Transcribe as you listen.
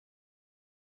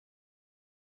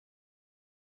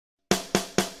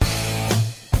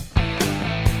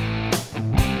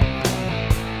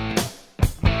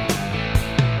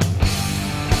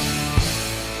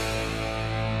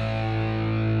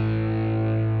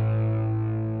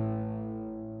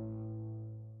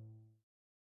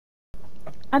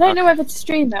I don't know whether to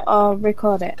stream it or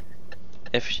record it.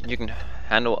 If you can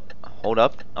hold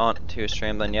up on to your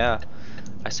stream, then yeah,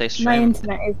 I say My stream.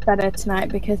 internet is better tonight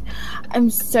because I'm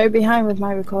so behind with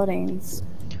my recordings.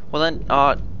 Well then,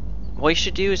 what you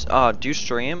should do is do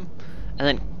stream, and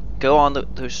then go on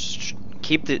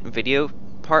keep the video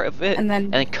part of it, And and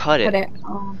then then cut put it. it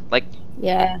on. Like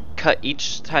Yeah. cut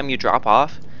each time you drop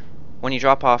off. When you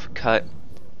drop off, cut,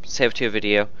 save to a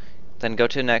video, then go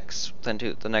to the next, then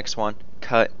do the next one,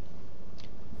 cut.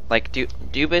 Like do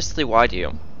basically what I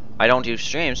do. I don't do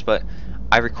streams, but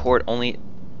I record only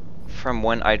from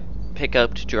when I pick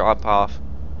up to drop off.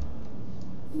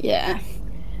 Yeah.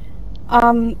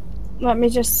 Let me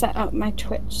just set up my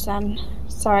Twitch then.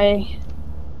 Sorry.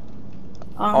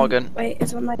 All good. Wait,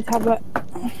 it's on my tablet.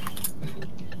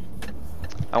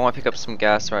 I want to pick up some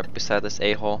gas right beside this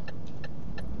a-hole.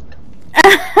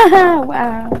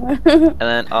 Wow. And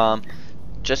then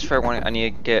just for one, I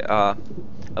need to get a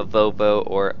Volvo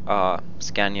or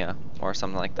Scania or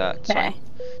something like that. So Okay.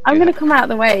 I'm gonna come out of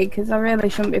the way because I really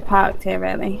shouldn't be parked here,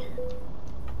 really.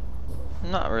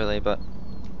 not really, but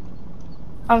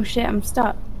Oh shit, I'm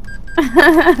stuck.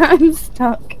 I'm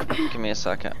stuck. give me a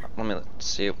second. Let me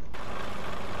see.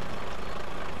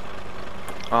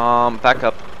 Back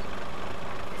up.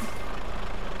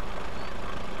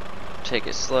 Take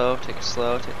it slow, take it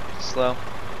slow, take it slow.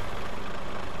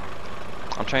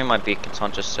 I'm turning my beacons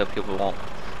on just so people won't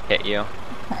hit you.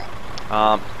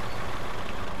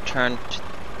 Turn to...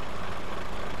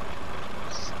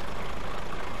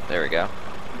 There we go.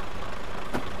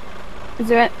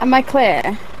 Am I clear? Do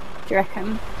you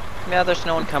reckon? Yeah, there's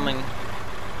no one coming.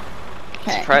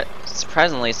 Okay.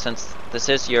 Surprisingly, since this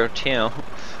is year 2,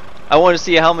 I want to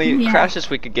see how many crashes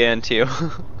we could get into.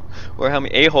 Or how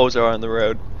many a-holes are on the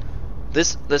road.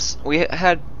 We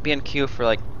had B&Q for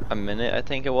like a minute, I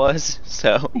think it was,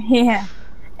 so. Yeah.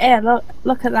 Yeah,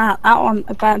 look at that. That one,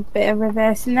 a bad bit of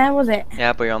reversing there, was it?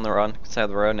 Yeah, but you're on the wrong side of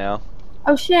the road now.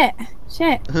 Oh shit.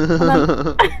 Shit.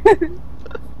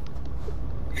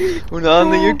 We're not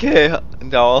in the UK,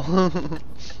 doll.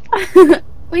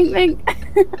 Wink wink.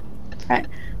 Right,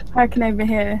 parking over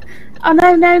here. Oh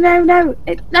no, no, no, no.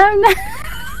 No, no.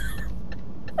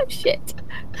 Oh shit.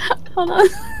 Hold on.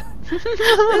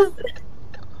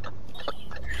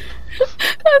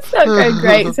 That's not going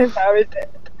great so far, is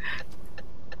it?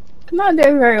 I'm not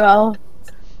doing very well.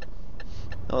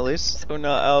 Well, at least we're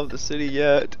not out of the city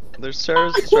yet. There's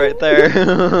services right there.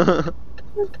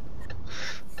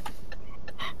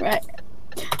 Right.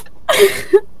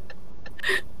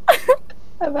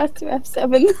 I'm about to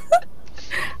F7.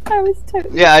 I was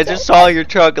totally Yeah, I just saw your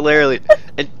truck literally.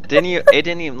 It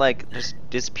didn't even like just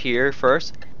disappear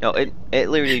first. No, it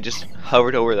literally just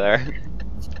hovered over there.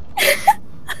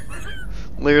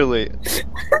 Literally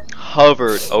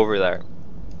hovered over there.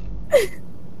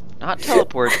 Not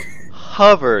teleport,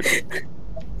 hovered.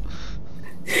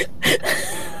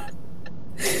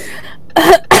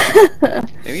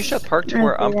 Maybe you should park to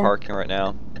where I'm parking right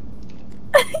now.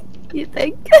 You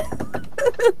think?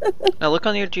 Now look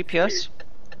on your GPS.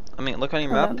 I mean, look on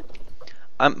your map.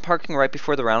 I'm parking right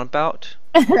before the roundabout.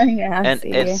 Yeah, and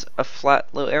it's a flat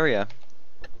little area.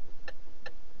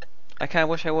 I kind of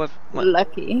wish I would.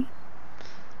 Lucky.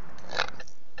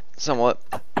 Somewhat.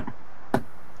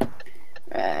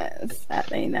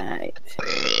 Saturday night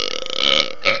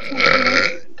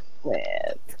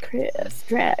with Chris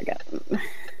Dragon.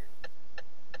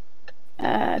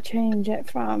 Change it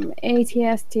from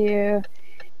ATS to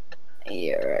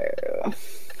Euro.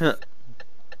 Do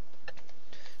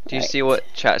you see what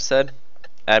chat said?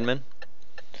 Admin?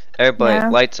 Everybody, No.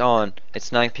 lights on.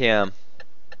 It's 9 p.m.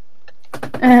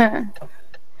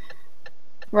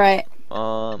 Right.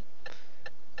 But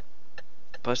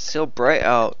it's still bright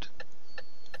out.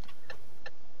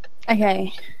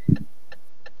 Okay.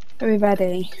 Are we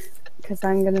ready? Because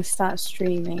I'm gonna start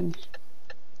streaming.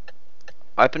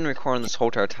 I've been recording this whole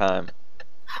entire time.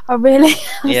 Oh really?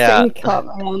 Yeah. So you caught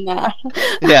me on that.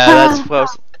 Yeah, that's what I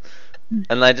was...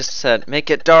 And I just said, make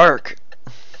it dark.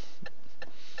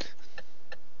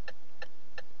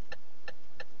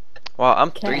 Wow,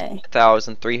 I'm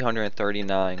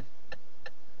 3,339.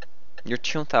 You're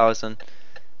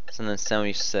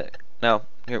 2,076. No,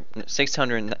 you're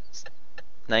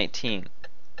 619.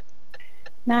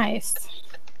 Nice.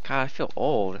 God, I feel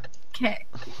old. Okay.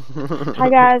 Hi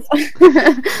guys.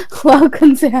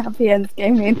 Welcome to Happy Ends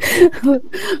Gaming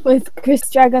with Chris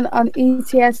Dragon on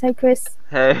ETS. Hey Chris.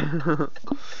 Hey.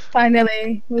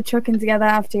 Finally, we're trucking together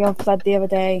after your flood the other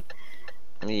day.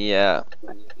 Yeah.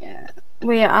 Yeah.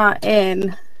 We are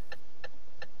in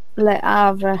Le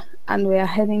Havre and we are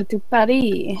heading to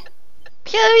Paris.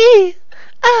 Paris!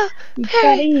 Ah,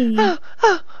 Perry!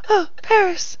 Buddy.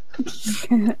 Paris!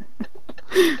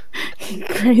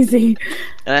 Crazy.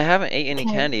 And I haven't ate any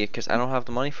Okay. candy because I don't have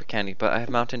the money for candy, but I have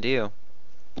Mountain Dew.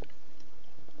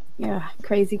 Yeah,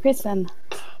 crazy Chris then.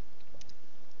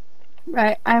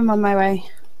 Right, I'm on my way.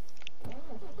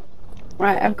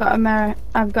 Right, I've got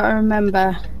to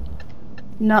remember,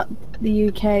 not the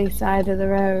UK side of the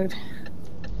road.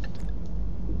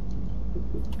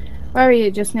 Where are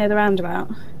you? Just near the roundabout?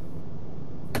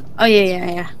 Oh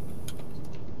yeah.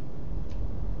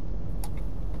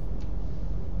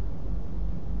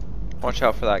 Watch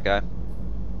out for that guy.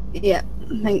 Yeah,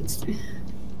 thanks.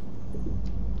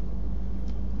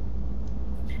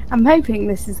 I'm hoping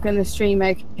this is going to stream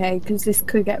okay, because this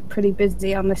could get pretty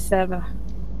busy on this server.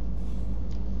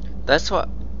 That's what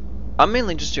I'm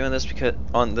mainly just doing this because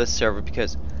on this server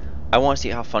because I want to see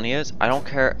how funny it is. I don't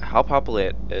care how popular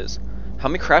it is, how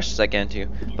many crashes I get into,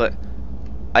 but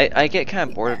I get kind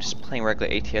of bored of just playing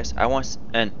regular ATS. I want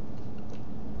and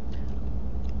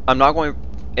I'm not going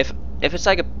if it's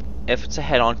like if it's a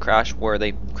head-on crash where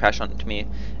they crash onto me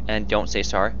and don't say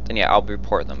sorry, then yeah, I'll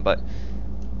report them. But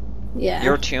Yeah.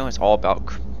 Euro 2 is all about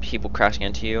people crashing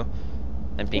into you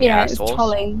and being Yeah, assholes. it's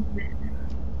trolling.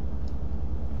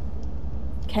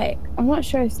 Okay, I'm not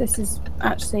sure if this is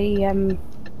actually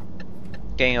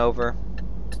Game over.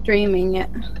 streaming yet.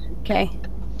 Okay. Do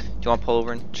you want to pull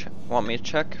over and want me to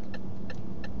check?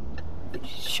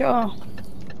 Sure.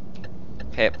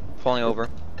 Okay, pulling over.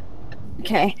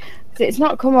 Okay. So it's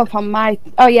not come up on my...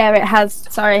 Oh yeah, it has.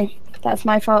 Sorry. That's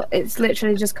my fault. It's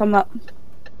literally just come up.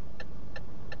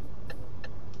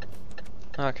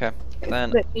 Okay, It's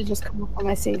then literally just come up on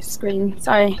my screen.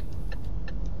 Sorry.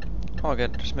 all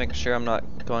good. Just making sure I'm not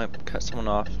going to cut someone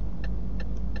off.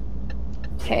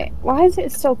 Okay. Why is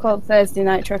it still called Thursday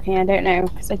Night Trucking? I don't know,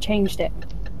 because I changed it.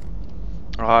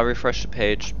 Oh, I refresh the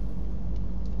page.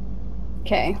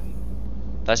 Okay.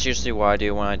 That's usually what I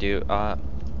do when I do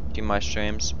my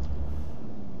streams.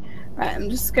 Right, I'm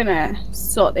just gonna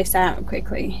sort this out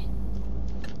quickly.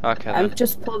 Okay, I'm then.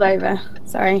 just pulled over.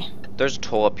 Sorry. There's a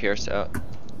toll up here, so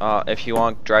if you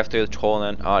want to drive through the toll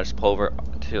and then just pull over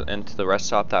into the rest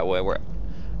stop, that way we're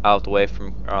out of the way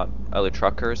from other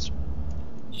truckers.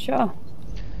 Sure.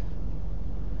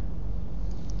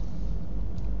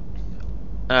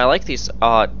 And I like these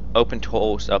open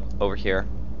tolls up over here.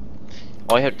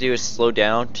 All you have to do is slow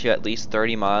down to at least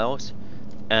 30 miles,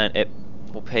 and it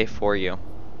will pay for you.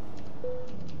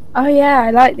 Oh yeah,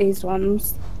 I like these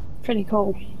ones. Pretty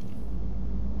cool.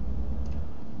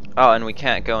 Oh, and we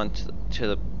can't go into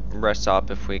the rest stop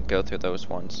if we go through those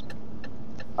ones.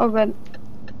 Oh, but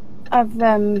I've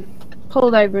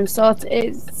pulled over and sorted.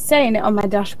 It's saying it on my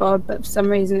dashboard, but for some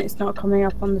reason it's not coming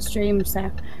up on the stream.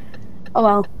 So, oh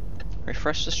well.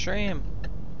 Refresh the stream.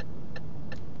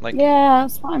 Like, Yeah,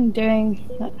 that's what I'm doing.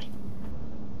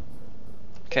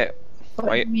 okay. But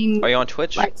Are I mean, you on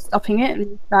Twitch? like stopping it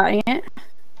and starting it.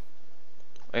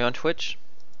 Are you on Twitch?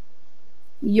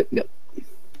 Yup.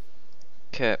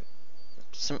 Okay.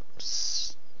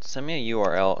 Send me a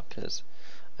URL because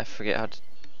I forget how to.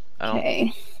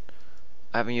 Okay.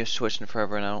 I haven't used Twitch in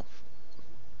forever and I don't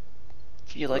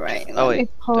feel like. Right, Oh let me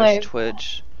wait, pull there's over.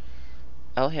 Twitch.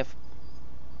 I only have.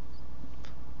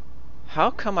 How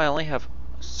come I only have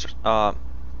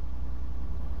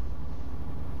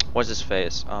what's his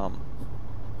face?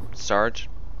 Sarge?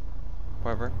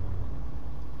 Whatever.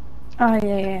 Oh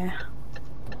yeah.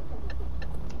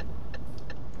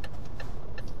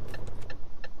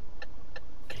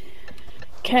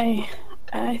 Okay,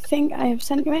 I think I have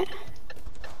sent you it.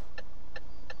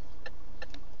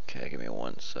 Okay, give me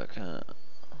 1 second.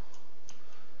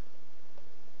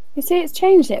 You see, it's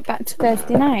changed it back to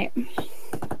Thursday night.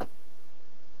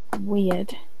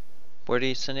 Weird. Where do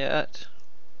you send it at?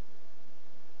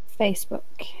 Facebook,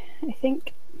 I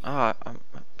think. Ah, I'm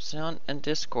sending in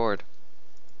Discord.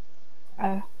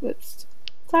 Oh, whoops.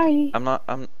 Sorry. I'm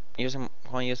want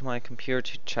to use my computer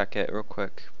to check it real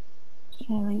quick.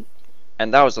 Link.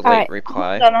 And that was a late Alright,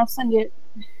 reply. hold on, I'll send you.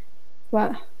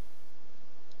 What?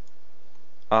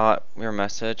 Your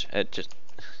message. It just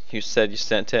you said you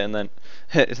sent it, and then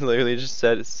it literally just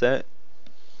said it's sent.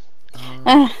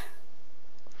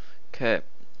 Okay.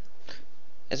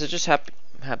 Is it just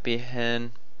happy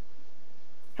hen?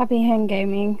 Happy Hen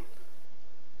Gaming.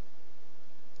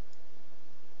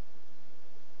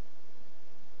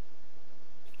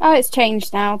 Oh, it's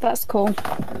changed now. That's cool.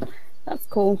 That's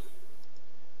cool.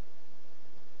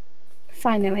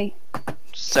 Finally.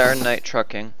 Saturday Night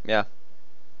Trucking. Yeah.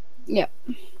 Yep.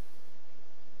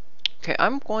 Okay,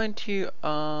 I'm going to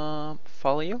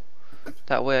follow you.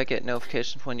 That way I get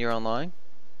notifications when you're online.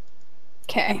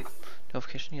 Okay.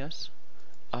 Notification, yes.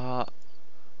 My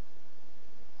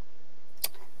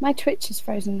Twitch is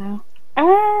frozen now.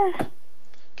 Ah!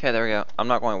 Okay, there we go. I'm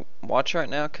not going to watch it right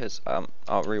now because I'll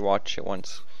rewatch it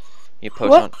once you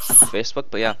post on Whoops. Facebook.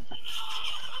 But yeah.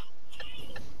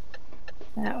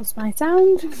 That was my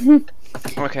sound.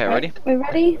 Okay, Right, ready? we're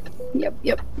ready?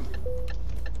 Yep.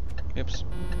 Oops.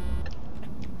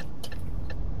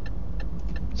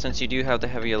 Since you do have the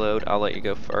heavier load, I'll let you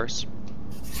go first.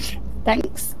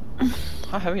 Thanks.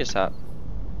 How heavy is that?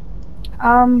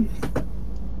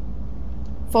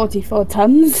 44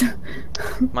 tons.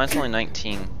 Mine's only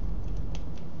 19.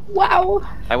 Wow.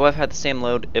 I would have had the same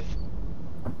load if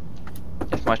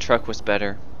my truck was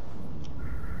better.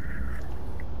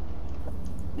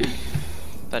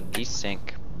 That desync.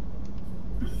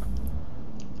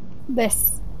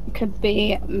 This could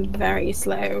be very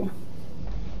slow.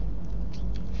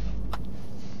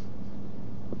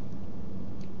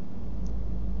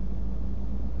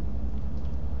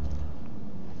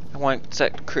 I want to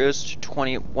set cruise to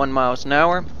 21 miles an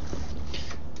hour.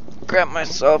 Grab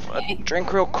myself a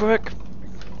drink real quick.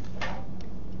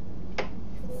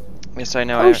 Yes, I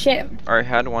know Oh shit. I already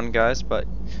had one, guys, but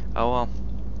oh well.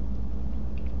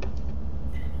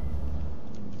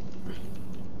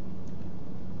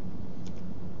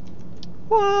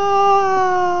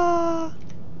 Wah!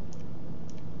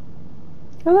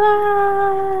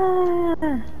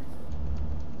 Ah!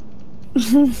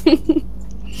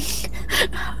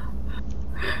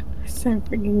 So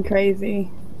freaking crazy.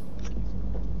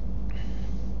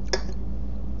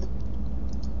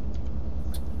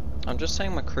 I'm just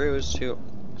saying my cruise to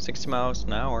 60 miles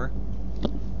an hour.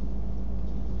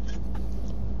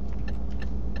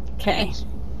 Okay.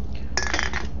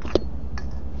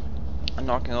 I'm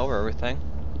knocking over everything.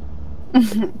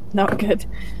 Not good.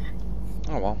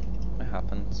 Oh well, it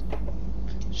happens.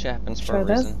 Shit happens for Sure a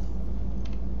does. reason.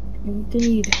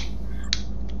 Indeed.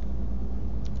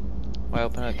 Why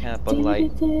open a can of Bud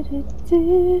Light?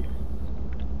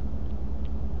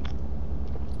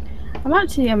 I'm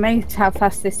actually amazed how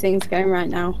fast this thing's going right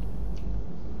now.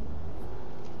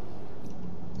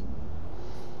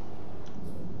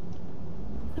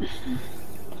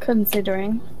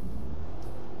 Considering.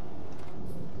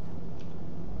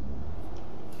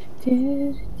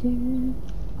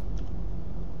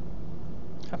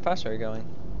 How fast are you going?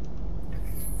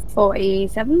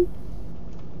 47.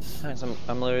 Nice,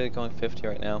 I'm literally going 50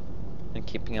 right now and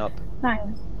keeping up. Nice.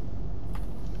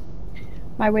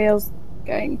 My wheel's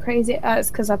going crazy.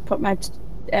 It's because I put my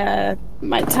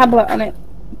my tablet on it,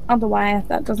 on the wire.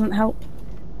 That doesn't help.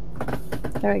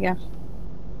 There we go.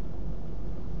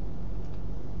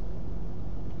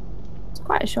 It's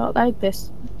quite a short load,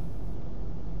 this.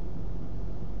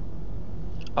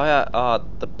 Oh yeah,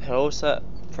 the pedal set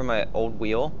for my old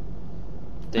wheel,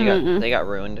 they got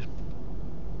ruined.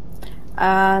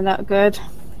 Not good.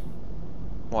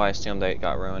 Well, I assume they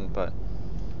got ruined, but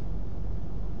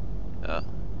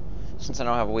since I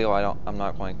don't have a wheel, I'm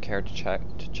not going to care to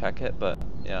check it, but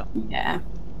yeah. Yeah.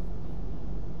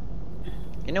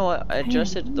 You know what? I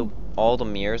adjusted all the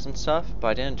mirrors and stuff, but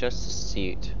I didn't adjust the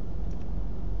seat.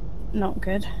 Not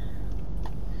good.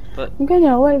 But I'm going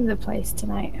all over the place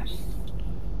tonight.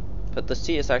 But the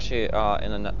seat is actually in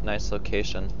a nice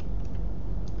location.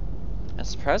 And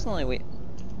surprisingly, we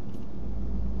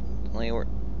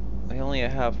only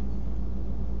have.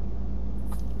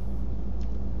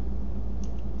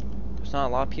 There's not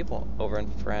a lot of people over in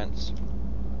France.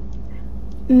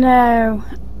 No,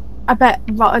 I bet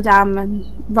Rotterdam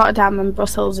and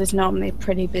Brussels is normally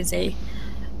pretty busy.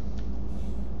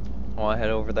 Want to head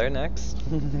over there next?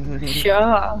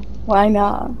 Sure. Why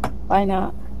not? Why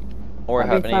not? Or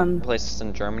That'd have be any fun. places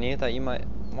in Germany that you might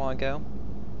want to go?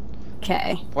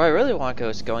 Okay. Where I really want to go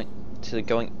is going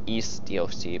east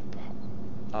DLC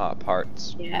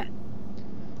parts. Yeah.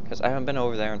 Because I haven't been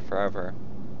over there in forever.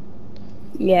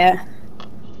 Yeah.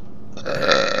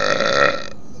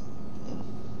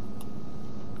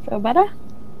 Feel better?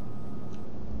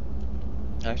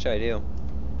 Actually, I do.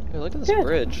 Hey, look at this Good.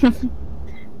 bridge.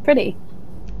 Pretty.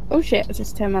 Oh shit! I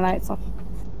just turned my lights off.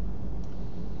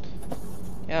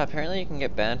 Yeah, apparently you can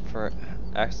get banned for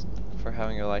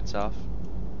having your lights off.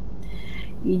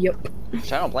 Yup.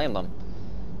 Which I don't blame them.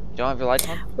 You don't have your lights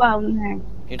on? Well, no.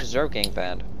 You deserve getting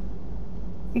banned.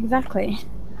 Exactly.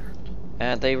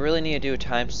 And they really need to do a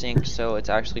time sync so it's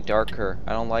actually darker.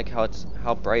 I don't like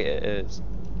how bright it is.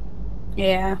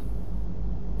 Yeah.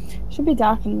 Should be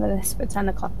dark in this for 10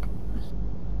 o'clock.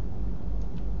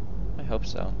 I hope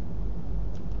so.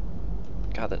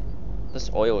 God,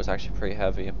 this oil is actually pretty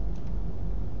heavy.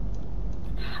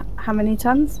 How many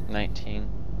tons? 19.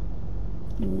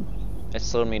 It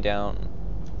slowed me down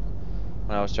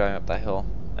when I was driving up that hill.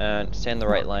 and stay in the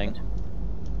right lane.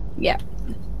 Yeah.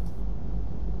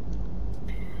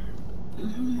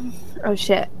 Oh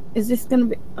shit. Is this gonna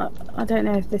be... I don't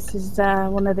know if this is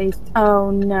one of these...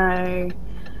 Oh no.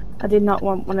 I did not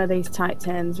want one of these tight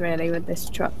turns really with this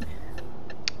truck.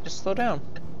 Just slow down.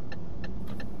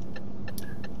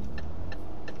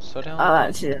 Slow down. Oh,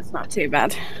 actually, that's not too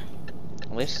bad.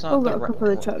 At least it's Oh, not got a couple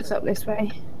of trucks up this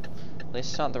way. At least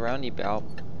it's not the roundabout.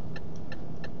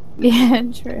 Yeah,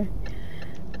 true.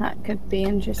 That could be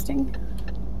interesting.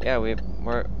 Yeah, if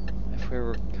we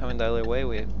were coming the other way,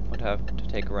 we would have to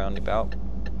take a roundabout.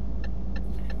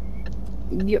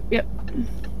 Yep.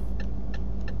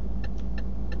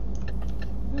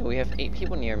 Ooh, we have 8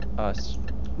 people near us.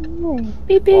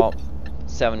 Beep beep. Well,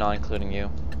 7 not including you.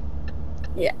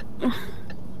 Yeah.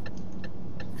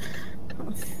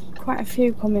 Quite a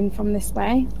few coming from this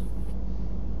way.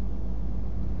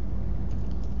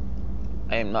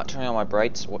 I am not turning on my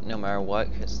brights no matter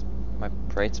what, because my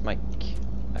brights might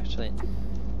actually...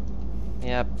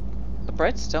 Yeah, the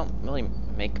brights don't really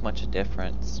make much of a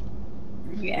difference.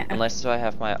 Yeah. Unless I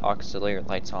have my auxiliary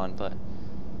lights on, but...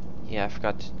 Yeah, I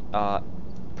forgot to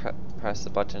press the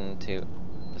button to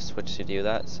switch to do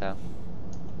that, so...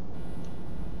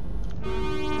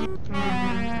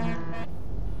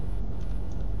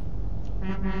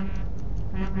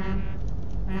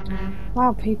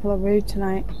 Wow, people are rude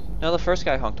tonight. No, the first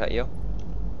guy honked at you.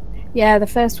 Yeah, the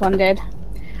first one did.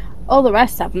 All the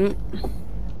rest haven't.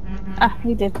 Ah,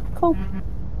 he did. Cool.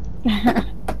 He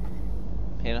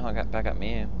didn't honk back at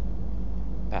me.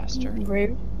 Bastard.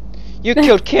 Rude. You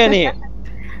killed Kenny!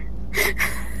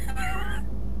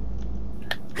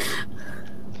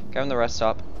 Give him the rest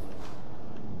stop.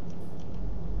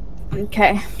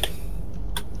 Okay.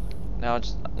 Now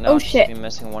Oh, just shit. be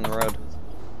missing one road.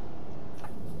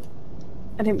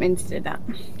 I didn't mean to do that.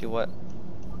 Do what?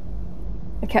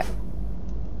 Okay.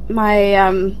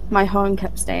 My horn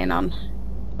kept staying on.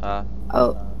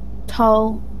 Oh,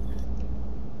 toll.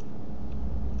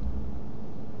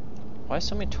 Why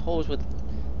so many tolls with,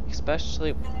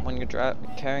 especially when you're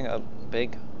carrying a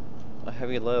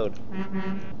heavy load?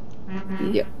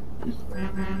 Yep.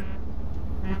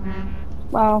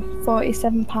 Wow,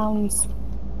 £47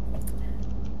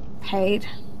 paid.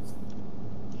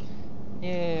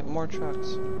 Yeah, more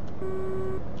trucks.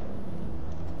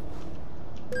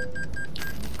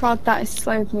 God, that has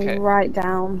slowed me right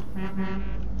down.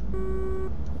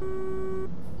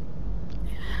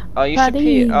 You should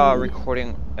be Buddy.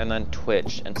 recording and then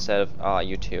Twitch instead of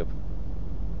YouTube.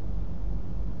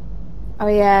 Oh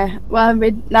yeah, well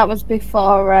that was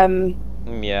before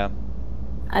Yeah.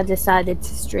 I decided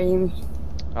to stream.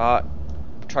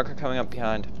 Trucker coming up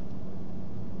behind.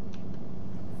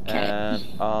 Okay. And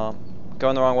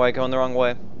going the wrong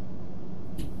way.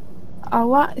 Oh,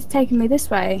 what? It's taking me this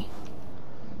way.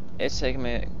 It's taking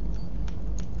me.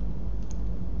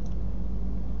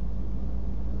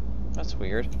 That's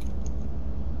weird.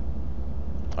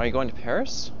 Are you going to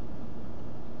Paris?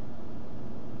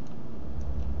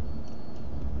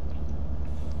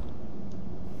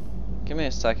 Give me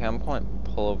a second. I'm going to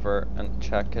pull over and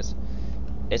check because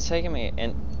it's taking me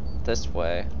in this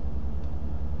way.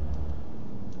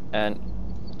 And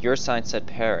your sign said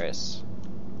Paris.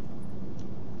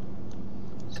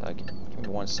 So give me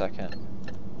 1 second.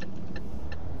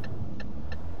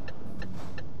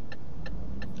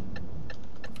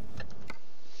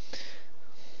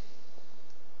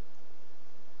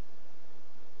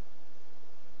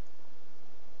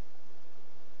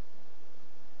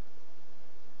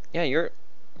 Yeah, your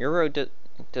road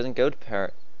doesn't go to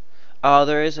Paris.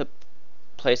 There is a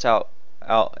place out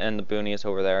in the boonies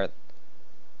over there,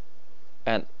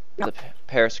 and the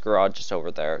Paris garage is over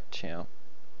there too.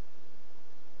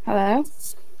 Hello?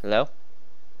 Hello?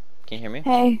 Can you hear me?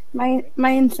 Hey, my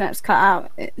internet's cut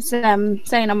out. It's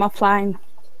saying I'm offline.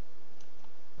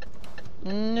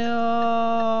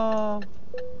 No.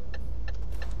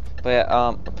 But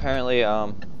yeah, apparently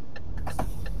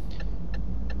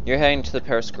you're heading to the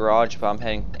Paris garage, but I'm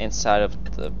heading inside of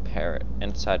the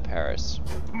inside Paris.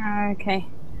 Okay.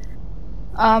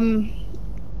 I'm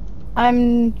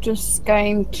just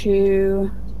going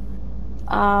to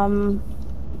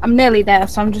I'm nearly there,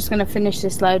 so I'm just going to finish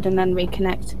this load and then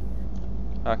reconnect.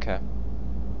 Okay.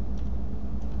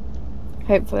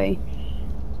 Hopefully.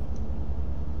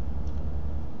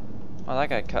 Oh, that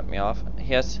guy cut me off.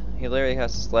 He literally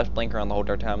has his left blinker on the whole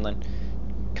time, then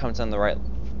comes in the right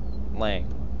lane.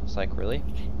 It's like, really?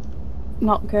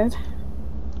 Not good.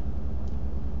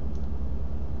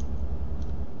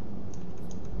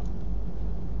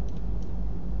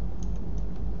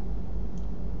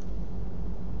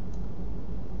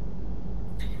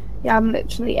 Yeah, I'm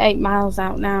literally 8 miles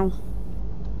out now.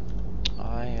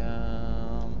 I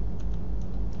am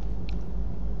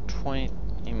 20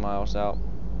 miles out.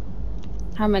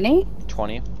 How many?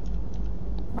 20.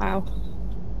 Wow.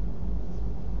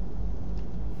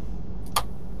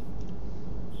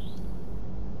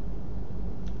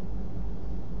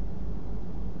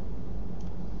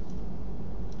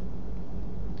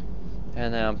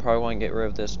 And then I'm probably going to get rid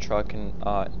of this truck and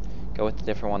go with a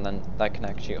different one that can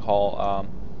actually haul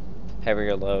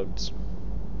heavier loads.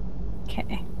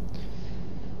 Okay.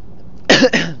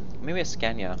 Maybe a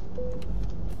Scania.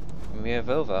 Maybe a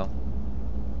Volvo.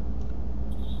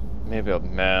 Maybe a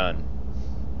man.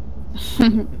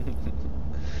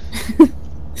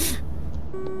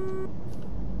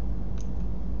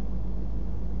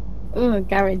 Ooh, a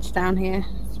garage down here.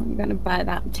 So I'm gonna buy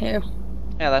that too.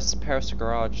 Yeah, that's the Paris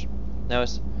garage.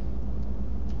 Notice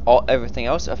everything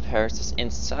else of Paris is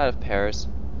inside of Paris.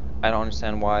 I don't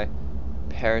understand why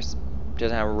Paris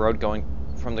doesn't have a road going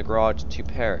from the garage to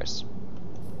Paris.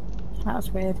 That's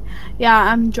weird. Yeah,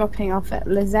 I'm dropping off at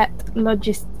Lizette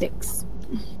Logistics.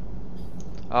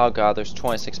 Oh god, there's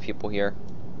 26 people here.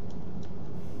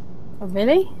 Oh,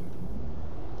 really?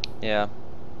 Yeah.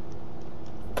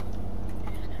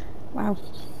 Wow.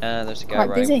 And there's a guy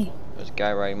Quite busy. There's a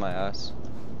guy riding my ass.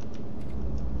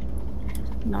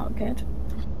 Not good.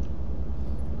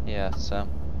 Yeah, so.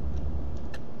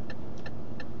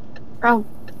 Oh,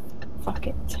 fuck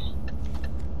it.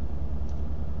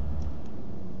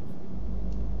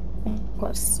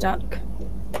 Got stuck.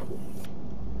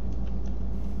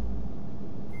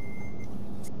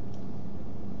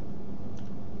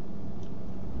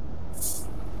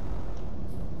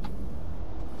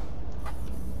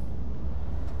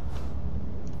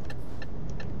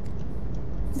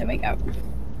 There we go.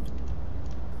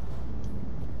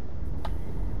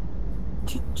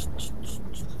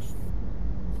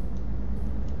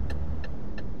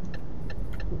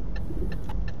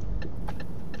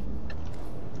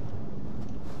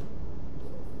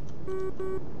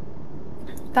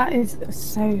 That is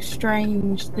so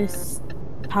strange, this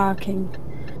parking.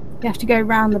 You have to go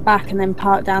round the back and then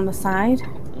park down the side.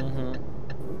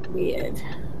 Mm-hmm. Weird.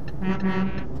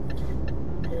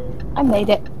 I made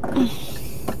it.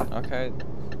 Okay.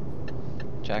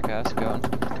 Jackass, go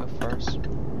first.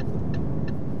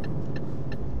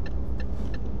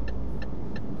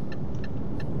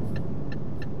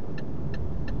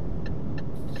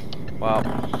 Wow.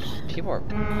 People are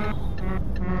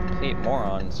complete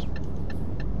morons.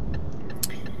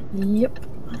 Yep.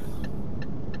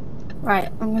 Right,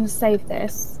 I'm gonna save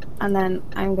this and then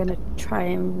I'm gonna try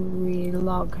and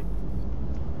relog.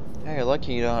 Hey, you're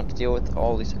lucky you don't have to deal with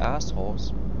all these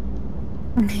assholes.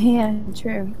 Yeah,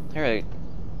 true. Here,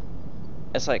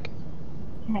 it's like,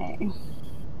 Okay.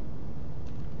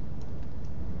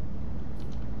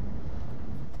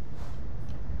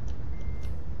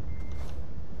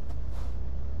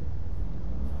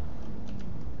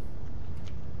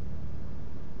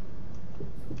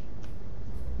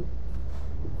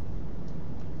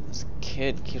 this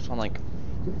kid keeps on like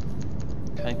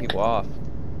cutting people off.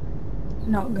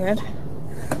 Not good.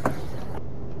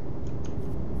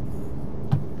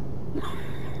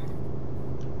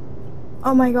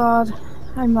 Oh my god,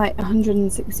 I'm like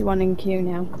 161 in queue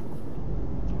now.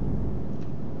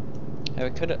 Hey, we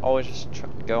could always just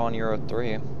go on Euro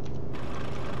 3.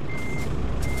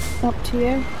 Up to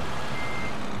you.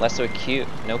 Less of a queue,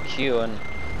 no queue, and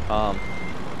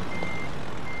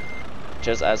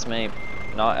just as many,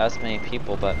 not as many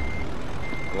people, but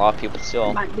a lot of people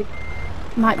still.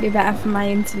 Might be better for my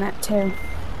internet too.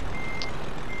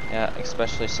 Yeah,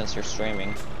 especially since you're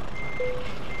streaming.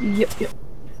 Yep.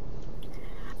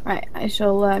 Right, I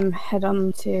shall head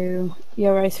on to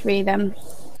Euro 3 then.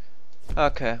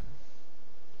 Okay.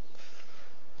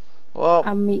 Well,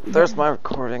 I'll meet there's you. my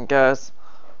recording, guys.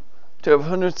 Drove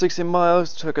 160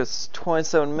 miles, took us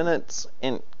 27 minutes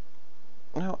in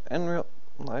real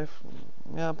life.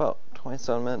 Yeah, about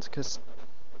 27 minutes, because,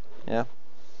 yeah.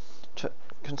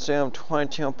 Consumed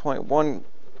 22.1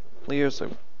 liters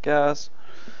of gas,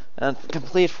 and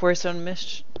complete 47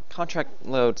 contract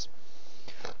loads.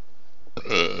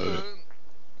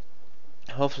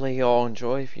 Hopefully you all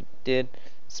enjoy. If you did,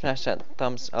 smash that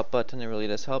thumbs up button, it really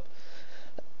does help.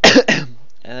 And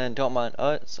then don't mind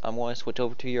us, I'm going to switch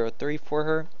over to Euro 3 for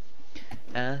her.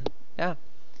 And yeah,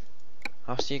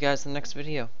 I'll see you guys in the next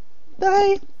video.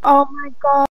 Bye! Oh my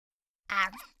god.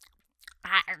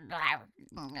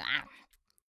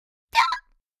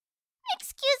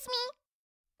 Excuse me.